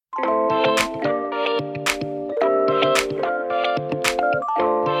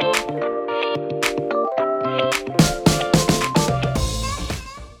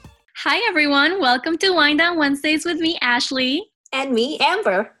Hi, everyone. Welcome to Wind Down Wednesdays with me, Ashley. And me,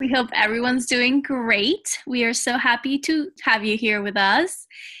 Amber. We hope everyone's doing great. We are so happy to have you here with us.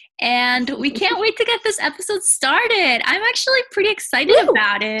 And we can't wait to get this episode started. I'm actually pretty excited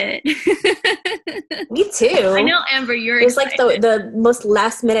about it. Me too. I know, Amber, you're excited. It was excited. like the most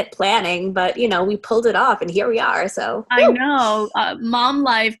last minute planning, but we pulled it off and here we are. So I know. Mom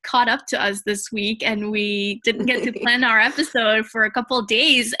Life caught up to us this week and we didn't get to plan our episode for a couple of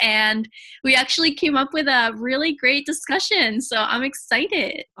days. And we actually came up with a really great discussion. So I'm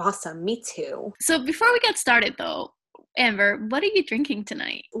excited. Awesome. Me too. So before we get started though, Amber, what are you drinking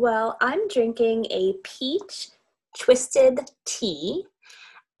tonight? Well, I'm drinking a peach twisted tea,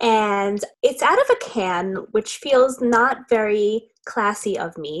 and it's out of a can, which feels not very classy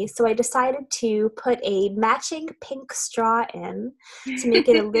of me. So I decided to put a matching pink straw in to make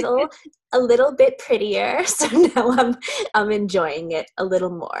it a little bit prettier. So now I'm enjoying it a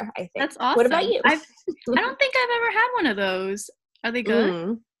little more, I think. That's awesome. What about you? I don't think I've ever had one of those. Are they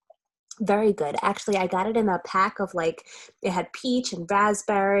good? Very good. Actually, I got it in a pack of it had peach and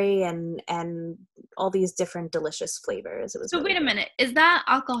raspberry and all these different delicious flavors. It was So really wait a good. minute. Is that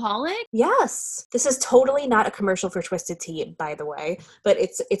alcoholic? Yes. This is totally not a commercial for Twisted Tea, by the way, but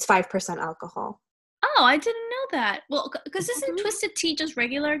it's 5% alcohol. Oh, I didn't know that. Well, because isn't Twisted Tea just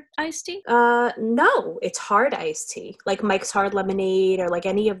regular iced tea? No, it's hard iced tea, like Mike's Hard Lemonade or like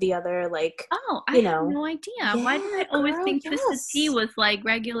any of the other Oh, I had no idea. Yeah, Why did I always girl, think Twisted Tea was like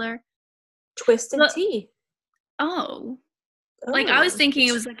regular? Twisted Tea. Oh. Like I was thinking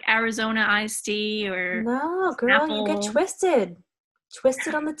it was like Arizona iced tea or no, girl, apple. You get twisted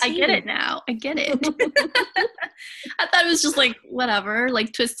on the tea. I get it now. I get it. I thought it was just like whatever,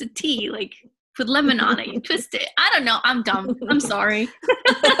 like twisted tea, like put lemon on it. You twist it. I don't know. I'm dumb. I'm sorry.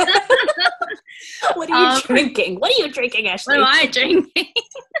 What are you drinking? What are you drinking, Ashley? What am I drinking?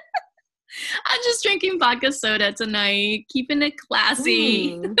 I'm just drinking vodka soda tonight, keeping it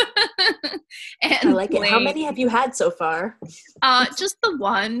classy. And I like it. How many have you had so far? Just the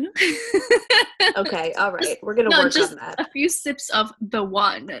one. Okay, all right. We're gonna work on that. A few sips of the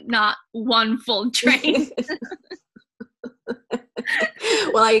one, not one full drink.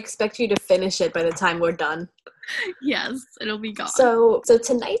 Well, I expect you to finish it by the time we're done. Yes, it'll be gone. So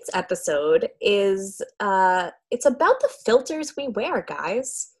tonight's episode is it's about the filters we wear,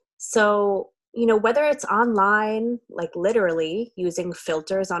 guys. So, whether it's online, like literally using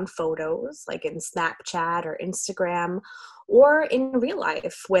filters on photos, like in Snapchat or Instagram, or in real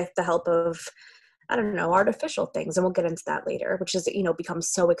life with the help of, I don't know, artificial things. And we'll get into that later, which is, become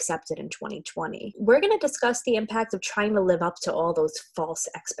so accepted in 2020. We're going to discuss the impact of trying to live up to all those false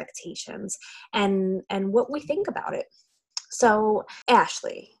expectations and what we think about it. So,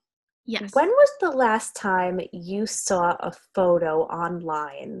 Ashley. Yes. When was the last time you saw a photo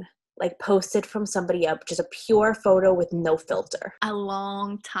online, like posted from somebody up, just a pure photo with no filter? A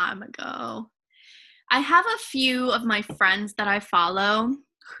long time ago. I have a few of my friends that I follow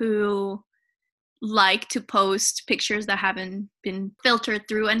who like to post pictures that haven't been filtered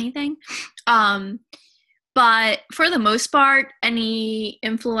through anything. But for the most part, any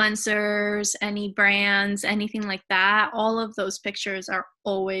influencers, any brands, anything like that, all of those pictures are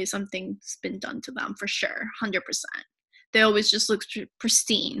always something's been done to them for sure, 100%. They always just look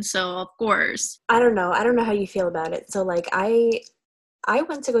pristine, so of course. I don't know how you feel about it. So I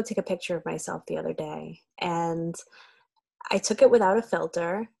went to go take a picture of myself the other day, and I took it without a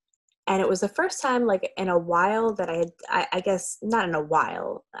filter. And it was the first time, in a while that I guess not in a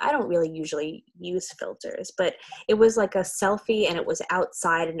while. I don't really usually use filters, but it was like a selfie and it was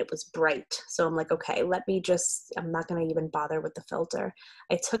outside and it was bright. So I'm like, okay, I'm not going to even bother with the filter.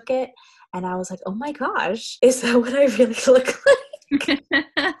 I took it and I was like, oh my gosh, is that what I really look like?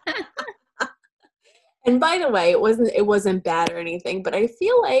 And by the way, it wasn't bad or anything, but I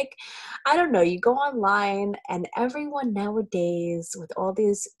feel like, I don't know, you go online and everyone nowadays with all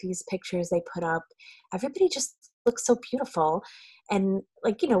these pictures they put up, everybody just looks so beautiful. And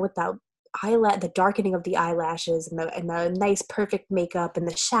with the darkening of the eyelashes and the nice perfect makeup and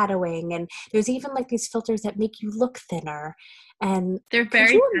the shadowing, and there's even these filters that make you look thinner. And they're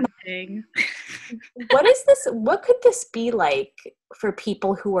very tempting. What could this be like for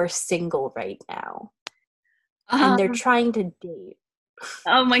people who are single right now? And they're trying to date.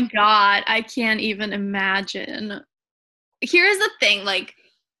 Oh my God, I can't even imagine. Here's the thing,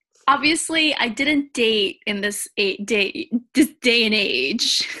 obviously I didn't date in this day and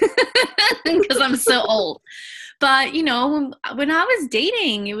age because I'm so old. But, when I was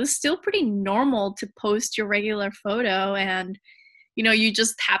dating, it was still pretty normal to post your regular photo and, you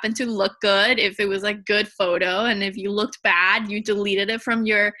just happened to look good if it was a good photo. And if you looked bad, you deleted it from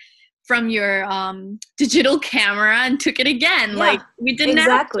from your digital camera and took it again. Yeah, like we didn't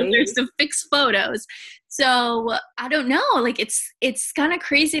exactly. have filters to fix photos. So I don't know, like it's kind of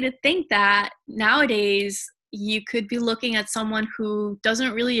crazy to think that nowadays you could be looking at someone who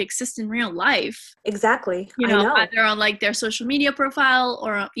doesn't really exist in real life. Exactly. You I know, know. either on like their social media profile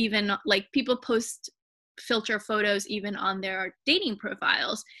or even like people post filter photos even on their dating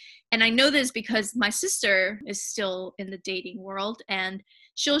profiles. And I know this because my sister is still in the dating world, and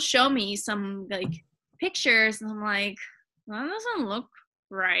she'll show me some like pictures and I'm like, that doesn't look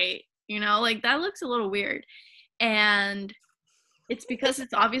right. You know, like that looks a little weird. And it's because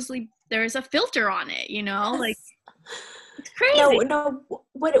it's obviously there's a filter on it, you know? Like Yes. it's crazy. No,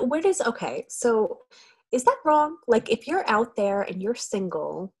 what is okay, so is that wrong? Like if you're out there and you're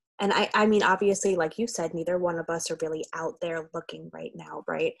single, and I mean obviously like you said, neither one of us are really out there looking right now,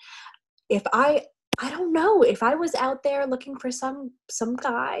 right? If I don't know, if I was out there looking for some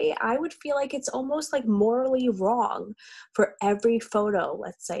guy, I would feel like it's almost like morally wrong for every photo,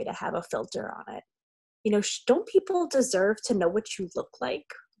 let's say, to have a filter on it. You know, don't people deserve to know what you look like,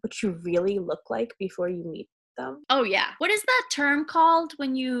 what you really look like before you meet them? Oh yeah. What is that term called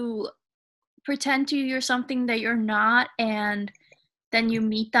when you pretend to you're something that you're not and then you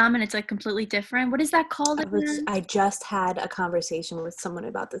meet them and it's like completely different? What is that called again? I just had a conversation with someone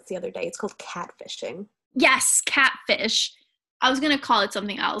about this the other day. It's called catfishing. Yes, catfish. I was gonna call it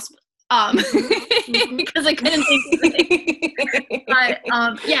something else, Mm-hmm. because I couldn't think of it. But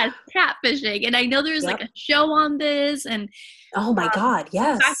yes, catfishing, and I know there's like Yep. a show on this, and Oh my God, the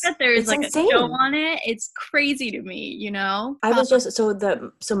fact yes. that there's It's like a show insane. on it, it's crazy to me. You know? I was just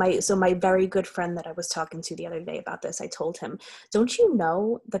so my very good friend that I was talking to the other day about this, I told him, don't you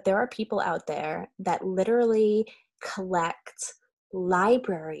know that there are people out there that literally collect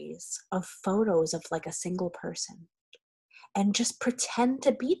libraries of photos of like a single person and just pretend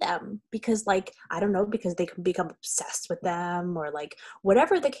to be them because like I don't know, because they can become obsessed with them or like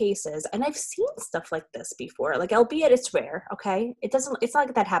whatever the case is. And I've seen stuff like this before, like albeit it's rare. Okay, it's not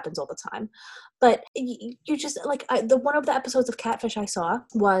like that happens all the time, but you just like the one of the episodes of Catfish I saw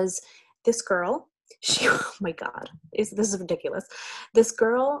was this girl. She, oh my God, this is ridiculous. This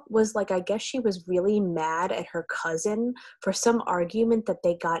girl was like, I guess she was really mad at her cousin for some argument that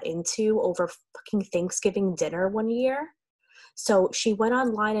they got into over fucking Thanksgiving dinner one year. So she went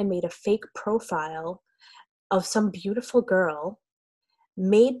online and made a fake profile of some beautiful girl,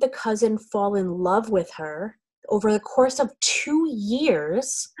 made the cousin fall in love with her over the course of 2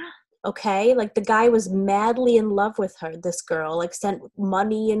 years. Okay, like the guy was madly in love with her, this girl, like sent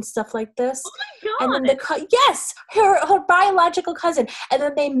money and stuff like this. Oh my And then god! yes, her biological cousin. And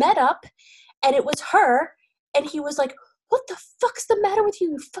then they met up and it was her. And he was like, what the fuck's the matter with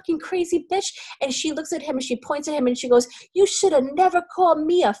you, you fucking crazy bitch? And she looks at him and she points at him and she goes, you should have never called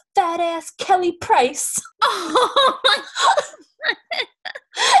me a fat ass Kelly Price. Oh my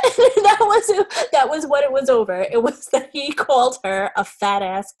that was what it was over. It was that he called her a fat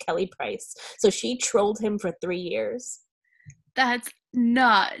ass Kelly Price. So she trolled him for 3 years. That's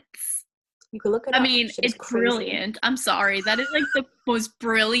nuts. You could look it I up. mean, Shit is it's crazy. brilliant. I'm sorry. That is like the most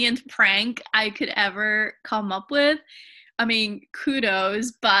brilliant prank I could ever come up with. I mean,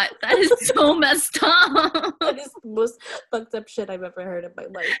 kudos, but that is so messed up. That is the most fucked up shit I've ever heard in my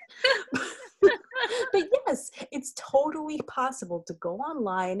life. But yes, it's totally possible to go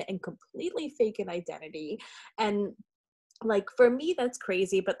online and completely fake an identity. And like for me that's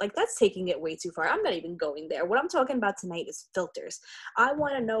crazy, but like that's taking it way too far. I'm not even going there. What I'm talking about tonight is filters. I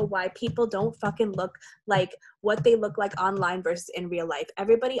want to know why people don't fucking look like what they look like online versus in real life.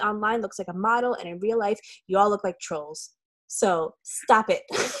 Everybody online looks like a model, and in real life you all look like trolls. So stop it.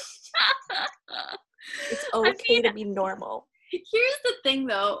 It's okay to be normal. Here's the thing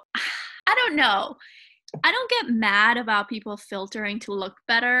though. I don't know. I don't get mad about people filtering to look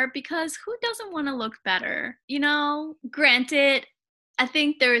better, because who doesn't want to look better? You know, granted, I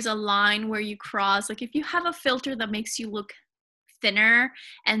think there is a line where you cross. Like if you have a filter that makes you look thinner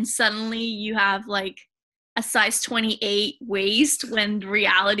and suddenly you have like a size 28 waist when in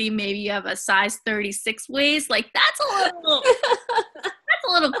reality maybe you have a size 36 waist, like that's a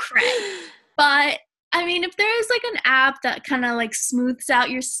little cray. But I mean, if there's like an app that kind of like smooths out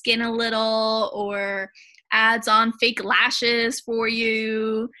your skin a little or adds on fake lashes for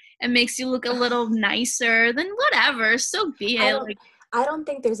you and makes you look a little nicer, then whatever, so be it. I don't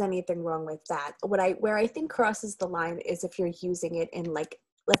think there's anything wrong with that. Where I think crosses the line is if you're using it in like,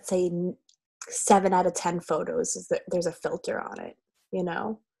 let's say 7 out of 10 photos is that there's a filter on it, you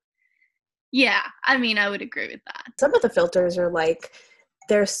know? Yeah, I mean, I would agree with that. Some of the filters are like,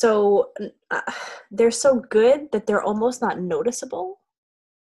 they're so good that they're almost not noticeable.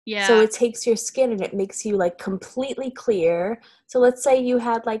 So Yeah. it takes your skin and it makes you like completely clear. So let's say you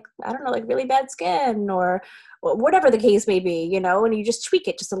had like, I don't know, like really bad skin or whatever the case may be, you know, and you just tweak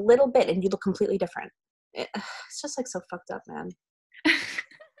it just a little bit and you look completely different. It's just like so fucked up, man.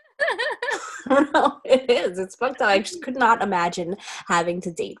 I don't know. It is. It's fucked up. I just could not imagine having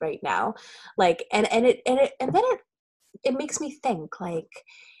to date right now. Like, and then it makes me think, like,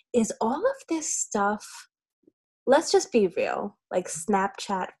 is all of this stuff, let's just be real, like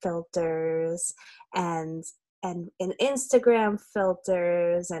Snapchat filters and and Instagram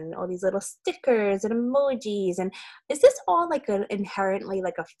filters and all these little stickers and emojis, and is this all like an inherently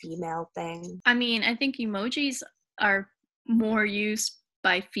like a female thing? I mean, I think emojis are more used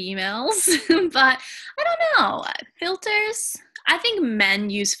by females, but I don't know. Filters, I think men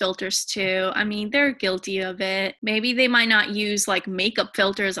use filters too. I mean, they're guilty of it. Maybe they might not use like makeup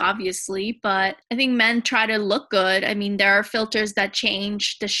filters, obviously, but I think men try to look good. I mean, there are filters that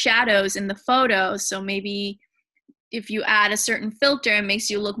change the shadows in the photos. So maybe if you add a certain filter, it makes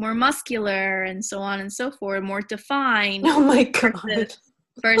you look more muscular and so on and so forth, more defined Oh my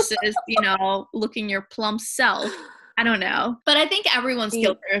versus god. looking your plump self. I don't know. But I think everyone's Do you,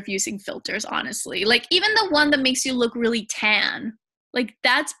 guilty of using filters, honestly. Like even the one that makes you look really tan. Like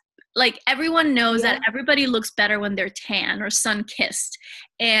that's like everyone knows that yeah, everybody looks better when they're tan or sun kissed.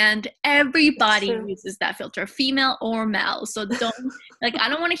 And it's everybody true. uses that filter, female or male. So don't like I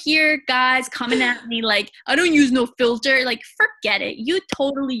don't want to hear guys coming at me like I don't use no filter. Like forget it. You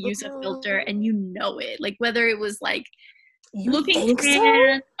totally use a filter and you know it. Like whether it was like You looking think so?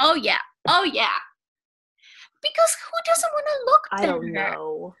 tan. Oh yeah. Oh yeah. Because who doesn't want to look I don't better?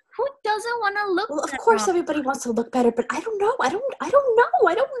 know. Who doesn't want to look Well, of better? course everybody wants to look better, but I don't know. I don't know.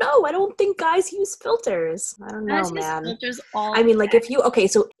 I don't know. I don't think guys use filters. I don't know, Guys use man. filters all I the mean, like if you okay,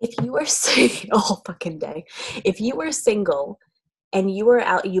 so if you were single all fucking day, if you were single and you were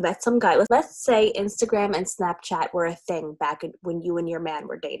out, you met some guy. Let's say Instagram and Snapchat were a thing back when you and your man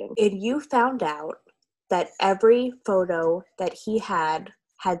were dating, and you found out that every photo that he had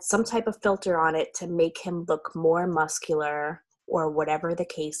some type of filter on it to make him look more muscular or whatever the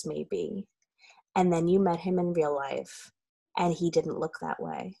case may be, and then you met him in real life and he didn't look that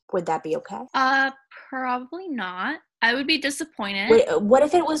way. Would that be okay? probably not. I would be disappointed. Wait, what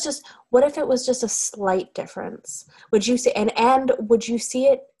if it was just a slight difference? Would you say and would you see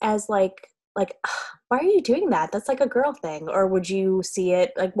it as like why are you doing that? That's like a girl thing. Or would you see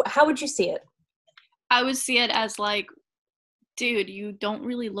it like how would you see it? I would see it as like, dude, you don't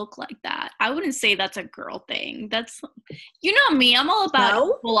really look like that. I wouldn't say that's a girl thing. That's, you know me, I'm all about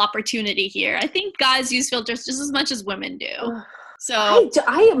No? equal opportunity here. I think guys use filters just as much as women do. Ugh. So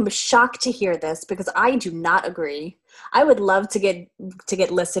I am shocked to hear this because I do not agree. I would love to get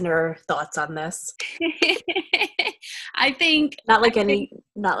listener thoughts on this. I think, Not I like think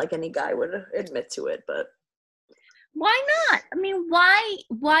any guy would admit to it, but why not? I mean,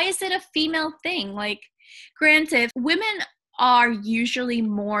 why is it a female thing? Like, granted, women are usually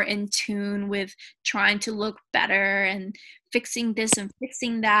more in tune with trying to look better and fixing this and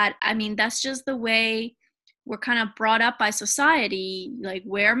fixing that. I mean, that's just the way we're kind of brought up by society. Like,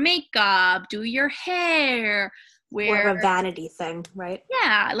 wear makeup, do your hair, more of wear, a vanity thing, right?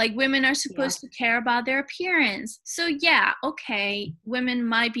 yeah, like women are Yeah. supposed to care about their appearance. So, yeah, okay, women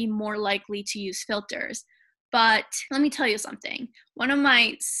might be more likely to use filters. But let me tell you something. One of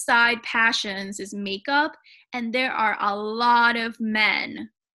my side passions is makeup, and there are a lot of men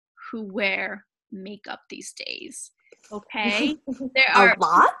who wear makeup these days. Okay? There A are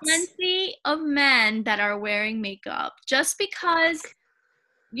lot? plenty of men that are wearing makeup just because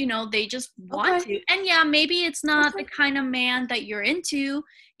they just want Okay. to. And yeah, maybe it's not the Okay. kind of man that you're into,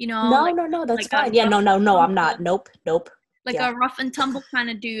 No, like no, no, that's like a fine. Yeah, rough no, no, and no, I'm tumble, not. Nope, nope. like Yeah. a rough and tumble kind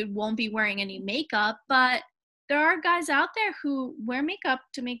of dude won't be wearing any makeup, but there are guys out there who wear makeup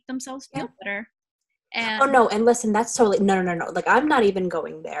to make themselves Yeah. feel better. Oh And no, and listen, that's totally no, no, no, no. Like I'm not even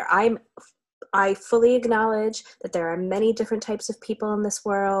going there. I fully acknowledge that there are many different types of people in this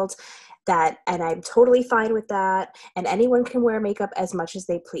world and I'm totally fine with that, and anyone can wear makeup as much as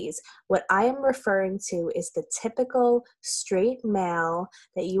they please. What I am referring to is the typical straight male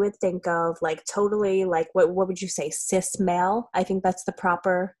that you would think of, like totally like what would you say, cis male? I think that's the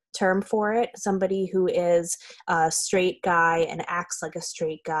proper term for it. Somebody who is a straight guy and acts like a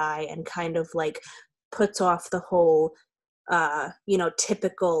straight guy and kind of like puts off the whole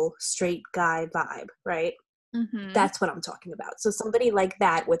typical straight guy vibe, right? mhm, That's what I'm talking about. So somebody like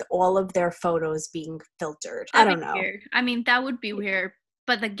that with all of their photos being filtered. I that'd don't be know. weird. I mean, that would be weird.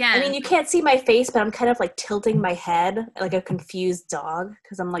 But I again, mean, you can't see my face, but I'm kind of like tilting my head like a confused dog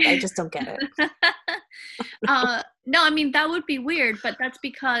because I'm like, I just don't get it. uh No, I mean, that would be weird, but that's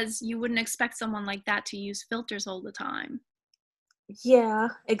because you wouldn't expect someone like that to use filters all the time, Yeah,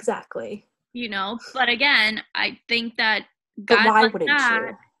 exactly. But again, I think that But guys why like wouldn't that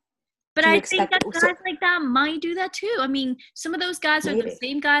you? But Do you I think expect that so guys like that might do that too. I mean, some of those guys are the maybe.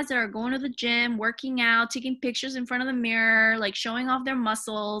 same guys that are going to the gym, working out, taking pictures in front of the mirror, like showing off their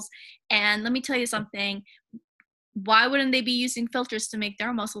muscles. And let me tell you something, why wouldn't they be using filters to make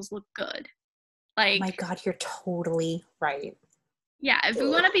their muscles look good? Oh Like, my God, you're totally right. yeah, if we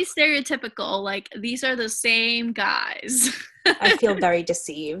Ugh. want to be stereotypical, like these are the same guys. I feel very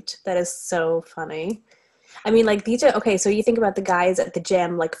deceived. That is so funny. I mean, like, these are okay. So you think about the guys at the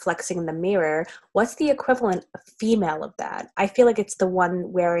gym, like flexing in the mirror. What's the equivalent female of that? I feel like it's the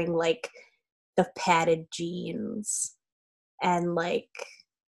one wearing like the padded jeans and like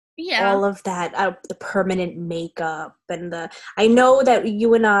Yeah. all of that, the permanent makeup and the. I know that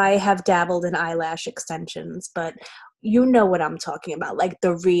you and I have dabbled in eyelash extensions, but you know what I'm talking about, like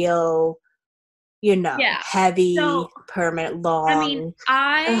the real, Yeah. So, heavy, permanent, I mean, long.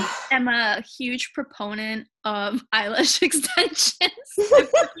 I Ugh. am a huge proponent of eyelash extensions. I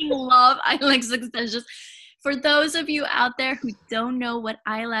fucking love eyelash extensions. For those of you out there who don't know what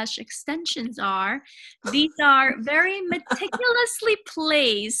eyelash extensions are, these are very meticulously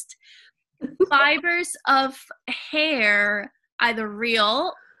placed fibers of hair, either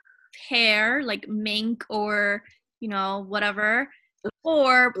real hair, like mink or, whatever,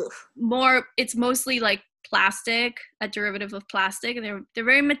 or more, it's mostly like plastic, a derivative of plastic. And they're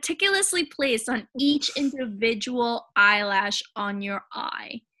very meticulously placed on each individual eyelash on your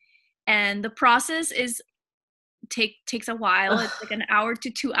eye. And the process takes a while. It's like an hour to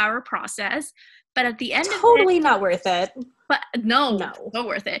 2 hour process. But at the end of it, Totally not worth it. but no, No. so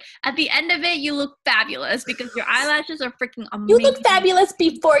worth it. At the end of it, you look fabulous because your eyelashes are freaking You look amazing. fabulous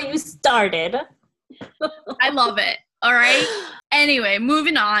before you started. I love it. All right. Anyway,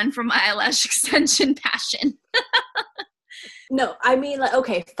 moving on from my eyelash extension passion. No, I mean, like,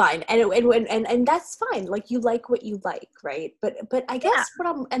 okay, fine, and that's fine. Like, you like what you like, right? But I Yeah, guess that's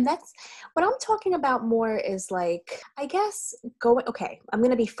what I'm talking about more is like, I guess going. Okay, I'm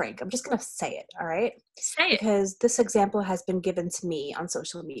gonna be frank. I'm just gonna say it, all right? say it. Because this example has been given to me on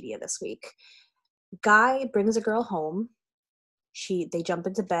social media this week. Guy brings a girl home. They jump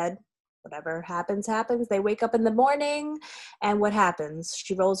into bed. Whatever happens, happens. They wake up in the morning, and what happens?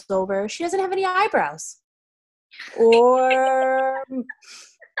 She rolls over. She doesn't have any eyebrows. Or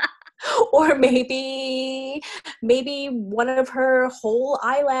or maybe one of her whole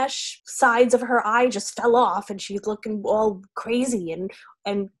eyelash sides of her eye just fell off and she's looking all crazy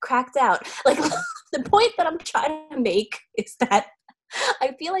and cracked out. Like, the point that I'm trying to make is that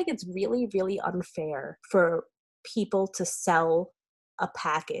I feel like it's really, really unfair for people to sell a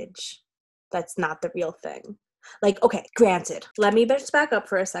package that's not the real thing. Like, okay, granted, let me just back up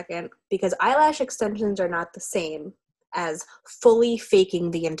for a second, because eyelash extensions are not the same as fully faking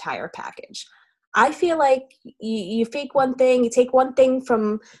the entire package. I feel like you fake one thing, you take one thing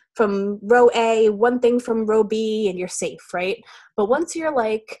from row A, one thing from row B, and you're safe, right? But once you're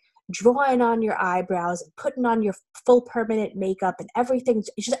like drawing on your eyebrows and putting on your full permanent makeup and everything's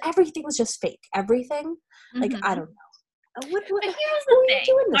just fake. Everything, like, I Mm-hmm. don't know. What But here's who the are you thing.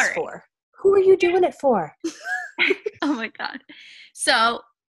 doing All this right. for? Who are you doing it for? Oh my God. So,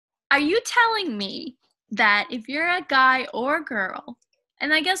 are you telling me that if you're a guy or a girl,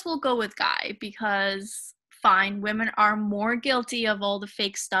 and I guess we'll go with guy because fine, women are more guilty of all the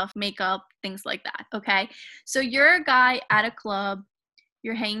fake stuff, makeup, things like that. Okay. So, you're a guy at a club,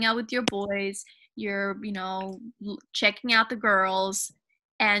 you're hanging out with your boys, you're, checking out the girls,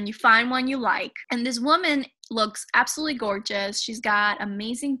 and you find one you like. And this woman looks absolutely gorgeous. She's got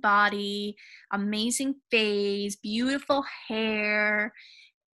amazing body, amazing face, beautiful hair.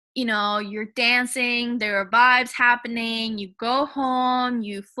 You're dancing, there are vibes happening. You go home,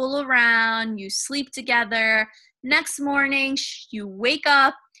 you fool around, you sleep together. Next morning, you wake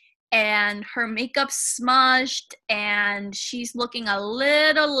up and her makeup's smudged and she's looking a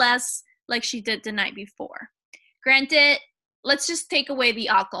little less like she did the night before. Granted, let's just take away the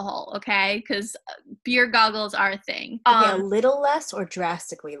alcohol, okay? Because beer goggles are a thing. Okay, a little less or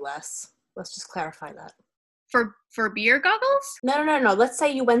drastically less? Let's just clarify that. For beer goggles? No. Let's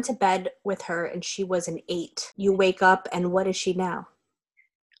say you went to bed with her and she was an 8. You wake up and what is she now?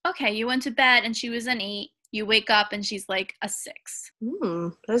 Okay, you went to bed and she was an 8. You wake up and she's like a 6.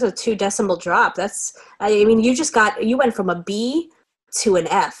 There's a 2 decimal drop. I mean, you went from a B to an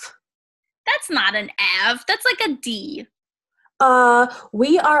F. That's not an F. That's like a D.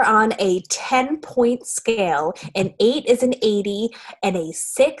 We are on a 10-point scale. An 8 is an 80, and a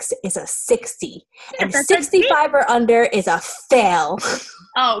 6 is a 60. Yeah, And that's a D. 65 or under is a fail.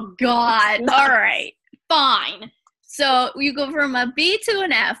 Oh, God. All right. Fine. So you go from a B to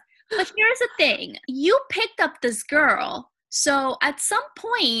an F. But here's the thing. You picked up this girl. So at some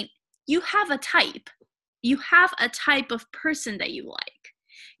point, you have a type. You have a type of person that you like.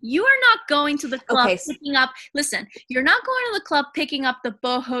 You are not going to the club Okay. picking up, listen, you're not going to the club picking up the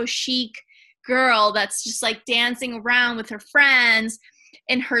boho chic girl that's just like dancing around with her friends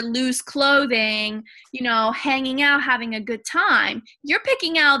in her loose clothing, you know, hanging out, having a good time. You're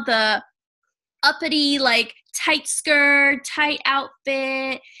picking out the uppity, like tight skirt, tight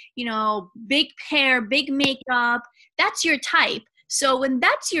outfit, you know, big hair, big makeup. That's your type. So when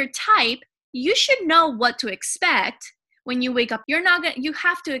that's your type, you should know what to expect when you wake up. You're not gonna, you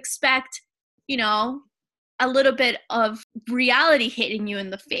have to expect, you know, a little bit of reality hitting you in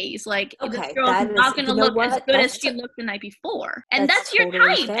the face. Like, this Okay, girl's that is, not gonna you know look as what? good as she looked the night before. And That's that's your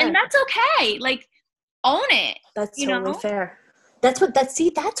totally type. fair. And that's okay. Like, own it. That's you totally know? fair. That's what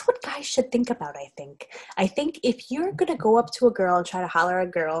guys should think about, I think. I think if you're gonna go up to a girl and try to holler at a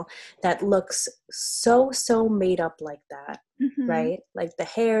girl that looks so made up like that, Mhm. right? Like the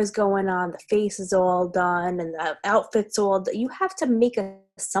hair's going on, the face is all done, and the outfit's all you have to make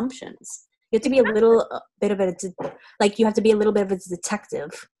assumptions. You have to be a little bit of a like you have to be a little bit of a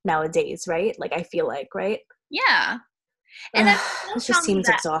detective nowadays, right? Like I feel like, right? Yeah. And then It don't just tell me seems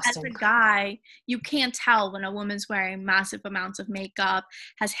that as exhausting. a guy, you can't tell when a woman's wearing massive amounts of makeup,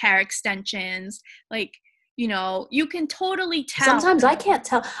 has hair extensions. Like, you know, you can totally tell. Sometimes I can't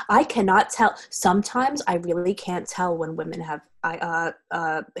tell. I cannot tell. Sometimes I really can't tell when women have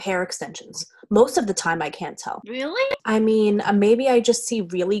hair extensions. Most of the time, I can't tell. Really? I mean, maybe I just see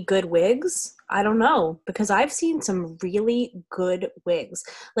really good wigs. I don't know, because I've seen some really good wigs.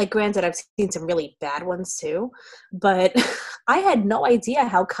 Like, granted, I've seen some really bad ones too, but I had no idea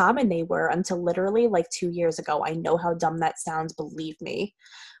how common they were until literally like 2 years ago. I know how dumb that sounds, believe me.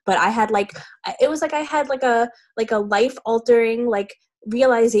 But I had like, it was like I had like a life altering like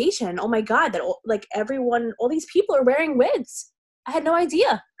realization. Oh my God, that like everyone, all these people are wearing wigs. I had no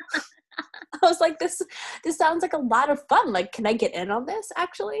idea. I was like, this sounds like a lot of fun. Like, can I get in on this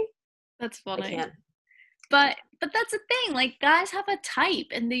actually? That's I funny. can't. But that's the thing. Like, guys have a type,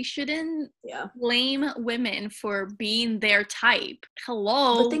 and they shouldn't blame women for being their type.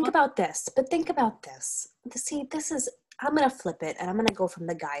 Hello. But think about this. See, this is, I'm going to flip it, and I'm going to go from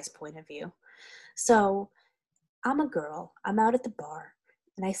the guy's point of view. So I'm a girl. I'm out at the bar,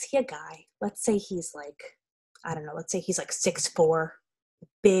 and I see a guy. Let's say he's like, I don't know. Let's say he's like 6'4",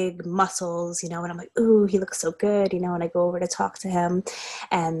 big muscles, you know, and I'm like, ooh, he looks so good, you know, and I go over to talk to him,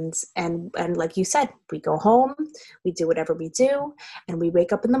 and like you said, we go home, we do whatever we do, and we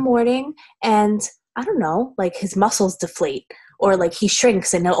wake up in the morning, and I don't know, like his muscles deflate, or like he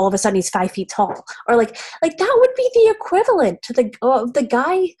shrinks and all of a sudden he's 5 feet tall, or like that would be the equivalent to the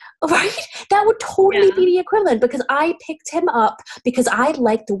guy, right? That would totally be the equivalent, because I picked him up because I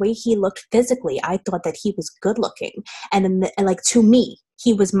liked the way he looked physically. I thought that he was good looking, and then and like to me,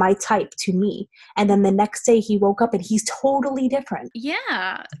 he was my type to me. And then the next day he woke up and he's totally different.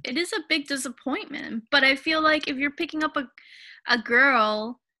 Yeah, it is a big disappointment. But I feel like if you're picking up a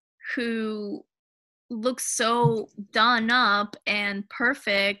girl who looks so done up and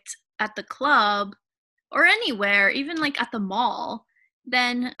perfect at the club or anywhere, even like at the mall,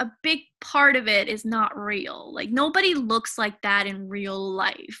 then a big part of it is not real. Like, nobody looks like that in real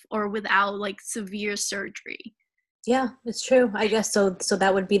life or without like severe surgery. Yeah, it's true. I guess so. So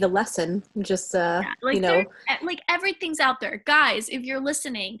that would be the lesson. Just, Like, you know, like everything's out there. Guys, if you're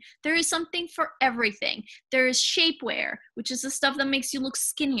listening, there is something for everything. There is shapewear, which is the stuff that makes you look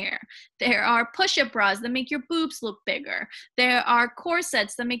skinnier. There are push-up bras that make your boobs look bigger. There are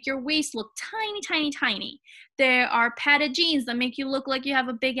corsets that make your waist look tiny, tiny, tiny. There are padded jeans that make you look like you have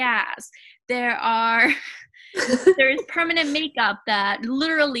a big ass. There is permanent makeup that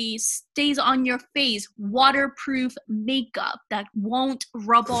literally stays on your face, waterproof makeup that won't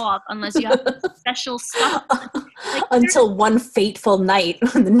rub off unless you have special stuff. Like, until one fateful night,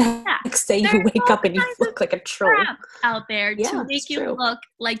 the next day you wake up and you look like a troll out there to make you look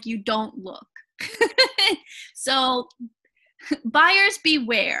like you don't look. So buyers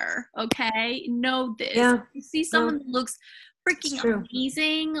beware, okay? Know this. Yeah. If you see someone that looks freaking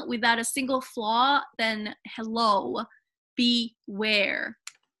amazing without a single flaw, then hello, beware.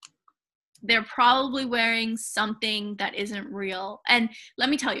 They're probably wearing something that isn't real. And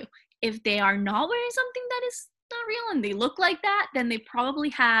let me tell you, if they are not wearing something that not real and they look like that, then they probably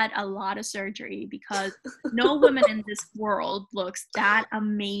had a lot of surgery, because no woman in this world looks that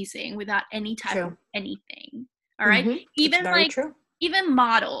amazing without any type of anything. All right. Even like true. Even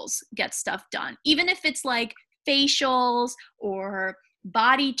models get stuff done, even if it's like facials or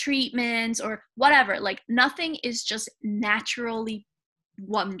body treatments or whatever. Like nothing is just naturally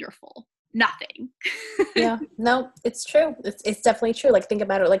wonderful. Nothing. Yeah, no, it's true. It's definitely true. Like, think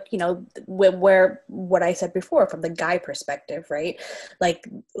about it, like, you know, where what I said before, from the guy perspective, right? Like,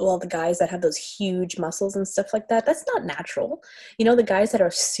 all the guys that have those huge muscles and stuff like that, that's not natural. You know, the guys that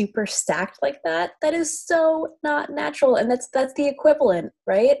are super stacked like that, that is so not natural. And that's the equivalent,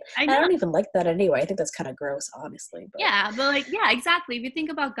 right? I And know. I don't even like that anyway. I think that's kind of gross, honestly. But. Yeah, but like, yeah, exactly. If you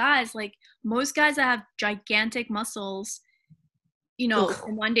think about guys, like most guys that have gigantic muscles, you know, Ugh.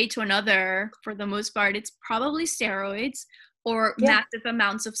 from one day to another, for the most part, it's probably steroids or Yeah. massive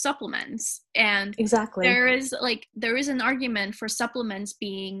amounts of supplements. And Exactly. there is an argument for supplements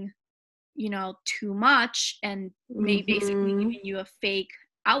being, you know, too much and may basically giving you a fake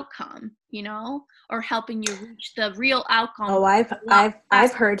outcome, you know, or helping you reach the real outcome. Oh,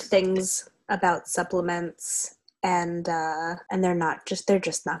 I've heard things about supplements, and they're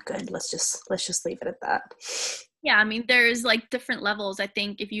just not good. Let's just leave it at that. Yeah, I mean, there's like different levels. I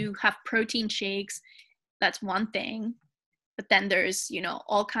think if you have protein shakes, that's one thing. But then there's, you know,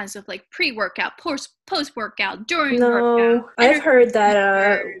 all kinds of like pre-workout, post-workout, during workout. I've heard that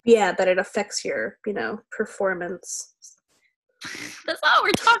that it affects your, you know, performance. That's all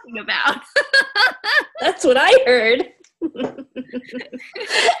we're talking about. That's what I heard.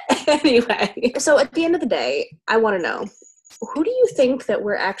 Anyway, so at the end of the day, I want to know, who do you think that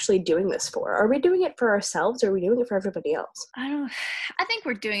we're actually doing this for? Are we doing it for ourselves, or are we doing it for everybody else? I think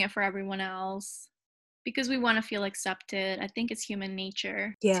we're doing it for everyone else, because we want to feel accepted. I think it's human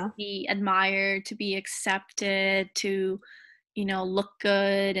nature to be admired, to be accepted, to, you know, look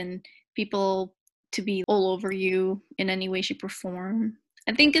good, and people to be all over you in any way, shape, or form.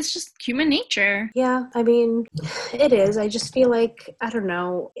 I think it's just human nature. Yeah, I mean, it is. I just feel like, I don't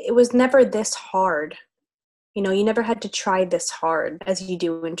know, it was never this hard. You know, you never had to try this hard as you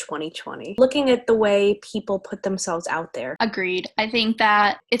do in 2020. Looking at the way people put themselves out there. Agreed. I think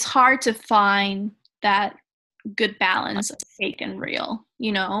that it's hard to find that good balance of fake and real,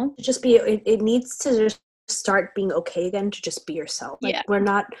 you know? Just be, it needs to just start being okay again to just be yourself. Like, yeah.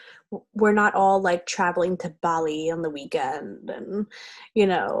 We're not all like traveling to Bali on the weekend and, you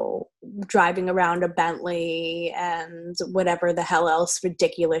know, driving around a Bentley and whatever the hell else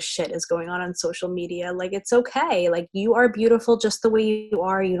ridiculous shit is going on social media. Like, it's okay. Like, you are beautiful just the way you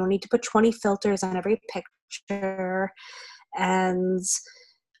are. You don't need to put 20 filters on every picture. And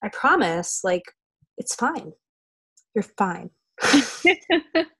I promise, like, it's fine. You're fine.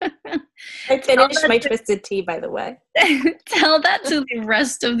 I finished my twisted tea, by the way. Tell that to the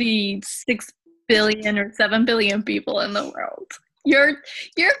rest of the 6 billion or 7 billion people in the world. You're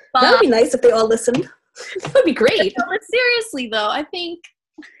fine. That would be nice if they all listened. That would be great. No, but seriously though, I think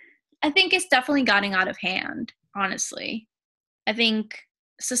it's definitely gotten out of hand, honestly. I think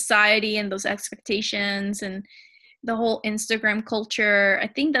society and those expectations and the whole Instagram culture, I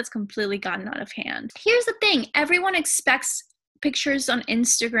think that's completely gotten out of hand. Here's the thing, everyone expects pictures on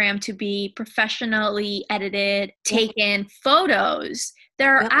Instagram to be professionally edited, taken photos.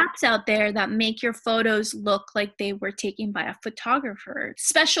 There are apps out there that make your photos look like they were taken by a photographer.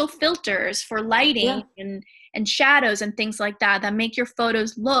 Special filters for lighting and shadows and things like that that make your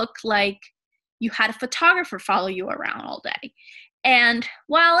photos look like you had a photographer follow you around all day. And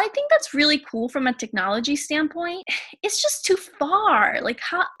while I think that's really cool from a technology standpoint, it's just too far. Like,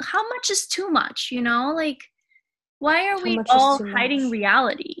 how much is too much, you know? Like, why are we all hiding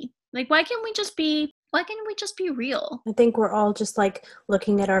reality? Like, why can't we just be real? I think we're all just like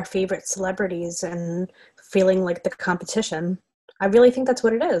looking at our favorite celebrities and feeling like the competition. I really think that's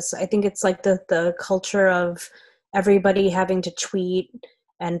what it is. I think it's like the culture of everybody having to tweet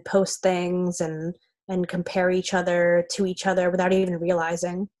and post things and compare each other to each other without even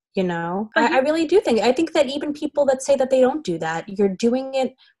realizing, you know? I really do think. I think that even people that say that they don't do that, you're doing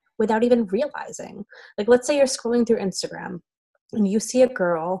it without even realizing. Like, let's say you're scrolling through Instagram and you see a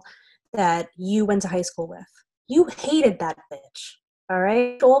girl that you went to high school with. You hated that bitch, all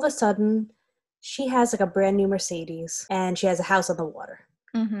right? All of a sudden, she has like a brand new Mercedes and she has a house on the water.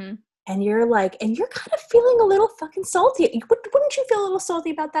 Mm-hmm. And you're like, and you're kind of feeling a little fucking salty. Wouldn't you feel a little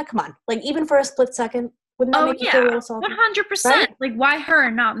salty about that? Come on. Like, even for a split second, wouldn't that make you feel a little salty? 100%. Right? Like, why her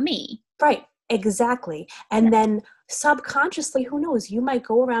and not me? Right. Exactly. And then subconsciously, who knows, you might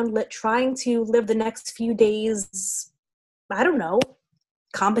go around trying to live the next few days, I don't know,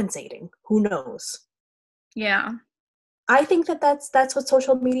 compensating. Who knows? Yeah. I think that's what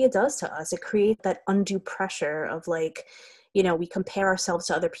social media does to us. It creates that undue pressure of like, we compare ourselves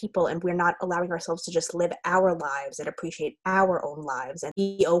to other people and we're not allowing ourselves to just live our lives and appreciate our own lives and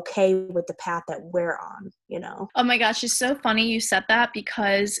be okay with the path that we're on. Oh my gosh, it's so funny you said that,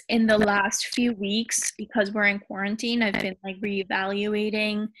 because in the last few weeks, because we're in quarantine, I've been like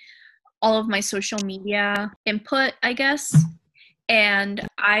reevaluating all of my social media input, I guess. And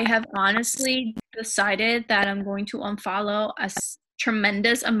I have honestly decided that I'm going to unfollow a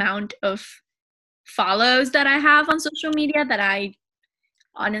tremendous amount of follows that I have on social media that I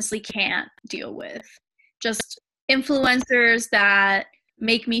honestly can't deal with. Just influencers that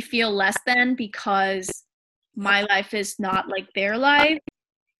make me feel less than because my life is not like their life.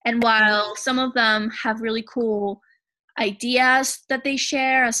 And while some of them have really cool ideas that they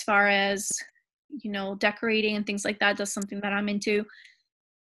share as far as, decorating and things like that, that's something that I'm into.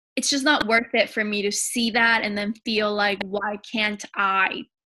 It's just not worth it for me to see that and then feel like, why can't I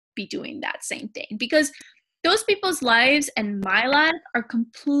be doing that same thing? Because those people's lives and my life are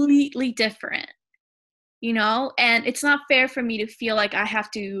completely different, and it's not fair for me to feel like I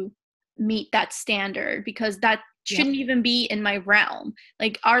have to meet that standard, because that shouldn't even be in my realm.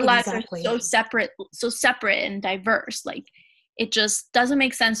 Like, our lives are so separate and diverse. Like, it just doesn't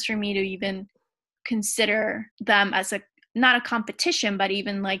make sense for me to even consider them as not a competition, but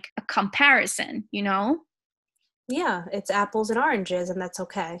even like a comparison, Yeah, it's apples and oranges, and that's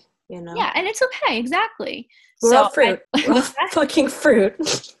okay, Yeah, and it's okay, exactly. We're all fruit. We're all fucking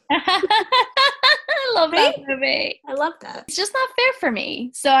fruit. I love Right? that movie. I love that. It's just not fair for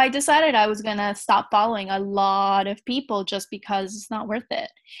me. So I decided I was gonna stop following a lot of people just because it's not worth it.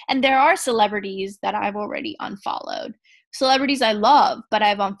 And there are celebrities that I've already unfollowed. Celebrities I love, but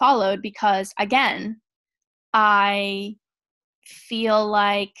I've unfollowed because, again, I feel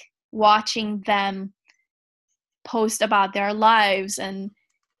like watching them post about their lives and,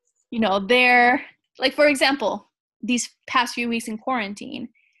 they're like, for example, these past few weeks in quarantine,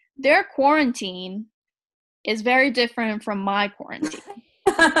 their quarantine is very different from my quarantine.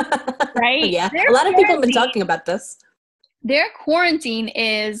 Right? Yeah. A lot of people have been talking about this. Their quarantine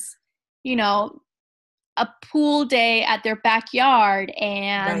is, a pool day at their backyard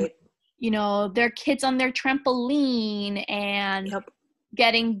and, their kids on their trampoline and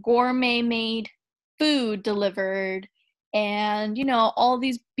getting gourmet made food delivered and, all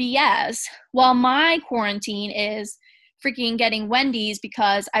these BS. While my quarantine is freaking getting Wendy's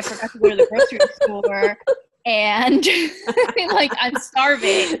because I forgot to go to the grocery store and like, I'm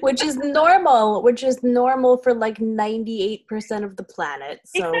starving. Which is normal for like 98% of the planet.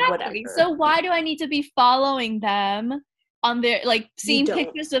 So exactly. Whatever. So why do I need to be following them on their, like, seeing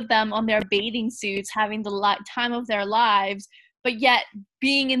pictures of them on their bathing suits, having the time of their lives, but yet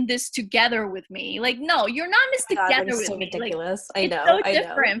being in this together with me? Like, no, you're not in this together with me. Ridiculous. Like, I know. It's so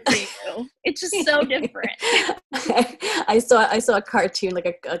different for you. It's just so different. I saw a cartoon,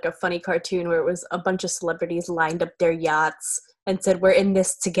 like a funny cartoon where it was a bunch of celebrities lined up their yachts and said, "We're in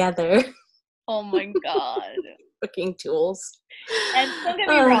this together." Oh my God. Fucking tools. And don't get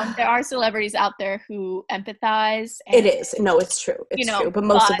me wrong, there are celebrities out there who empathize. And, it is. No, it's true. It's true. But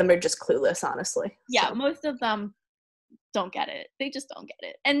most of them are just clueless, honestly. Yeah, so. Most of them don't get it. They just don't get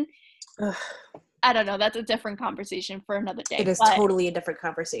it. And I don't know. That's a different conversation for another day. It is totally a different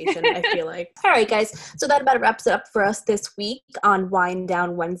conversation, I feel like. All right, guys. So that about wraps it up for us this week on Wind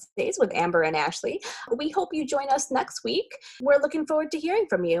Down Wednesdays with Amber and Ashley. We hope you join us next week. We're looking forward to hearing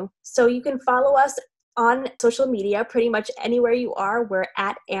from you. So you can follow us on social media, pretty much anywhere you are. We're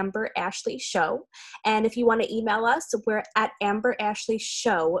at Amber Ashley Show. And if you want to email us, we're at Amber Ashley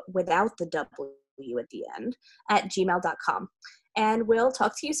Show without the W at the end at gmail.com. And we'll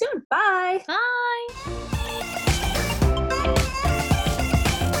talk to you soon. Bye. Bye.